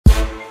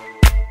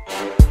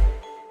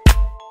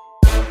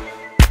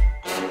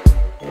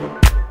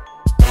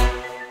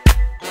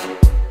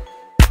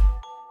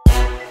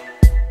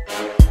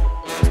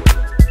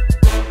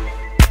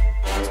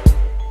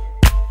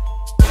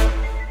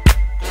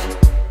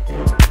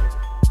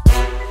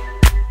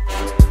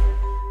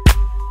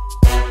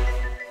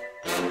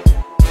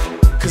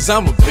cause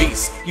I'm a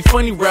beast. You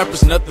funny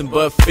rappers nothing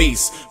but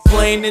feast.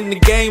 Playing in the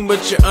game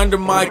but you're under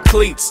my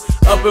cleats.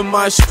 Up in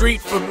my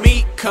street for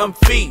me, come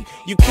feed.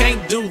 You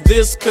can't do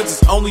this cause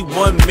it's only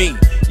one me.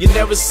 You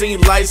never seen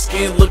light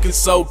skin looking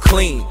so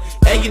clean.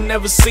 And you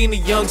never seen a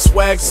young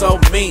swag so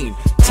mean.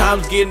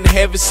 Time's getting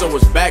heavy, so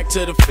it's back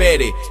to the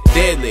fatty.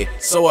 Deadly,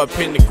 so I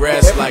pin the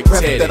grass every like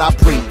breath Teddy. that I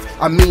breathe,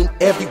 I mean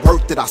every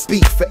word that I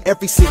speak. For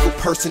every single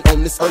person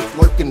on this earth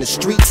lurking the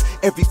streets,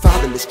 every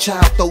fatherless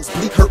child, those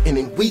bleak, hurting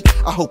and weak.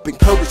 I hope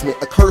encouragement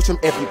occurs from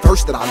every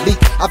verse that I leak.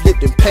 I've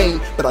lived in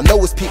pain, but I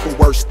know it's people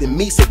worse than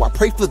me, so I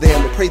pray for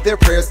them and pray their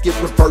prayers get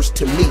reversed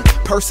to me.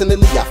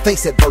 Personally, I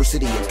face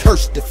adversity and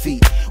curse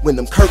defeat. When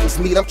them curtains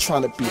meet, I'm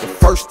trying to be the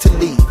first to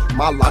leave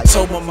my life. I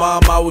told my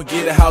mom I would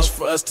get a house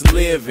for us to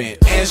live in,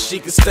 and she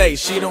could stay,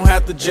 she don't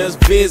have to just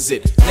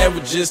visit. Never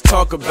just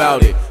talk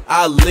about it,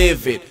 I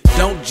live it.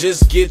 Don't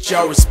just get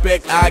y'all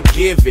respect, I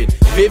give it.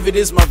 Vivid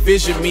is my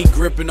vision, me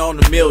gripping on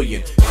a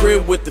million.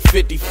 Crib with the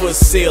 50-foot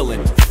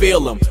ceiling,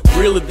 feel 'em.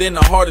 Realer than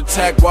a heart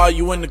attack while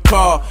you in the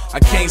car. I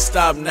can't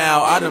stop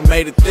now, I done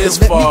made it this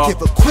far. Let me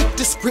give a quick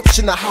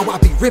description of how I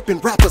be ripping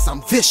rappers.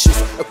 I'm vicious,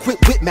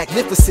 equipped with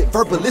magnificent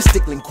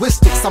verbalistic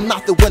linguistics. I'm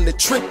not the one to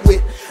trick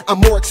with. I'm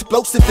more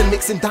explosive than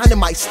mixing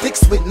dynamite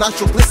sticks with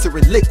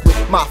nitroglycerin liquid.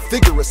 My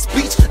figure of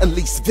speech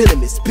unleash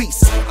venomous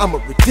beasts. I'm a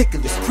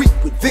ridiculous creep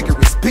with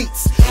vigorous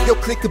beats. Your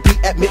clique could be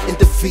admitting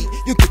defeat.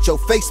 You get your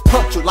face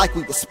punctured like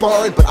we were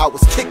sparring, but I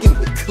was kicking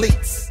with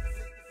cleats.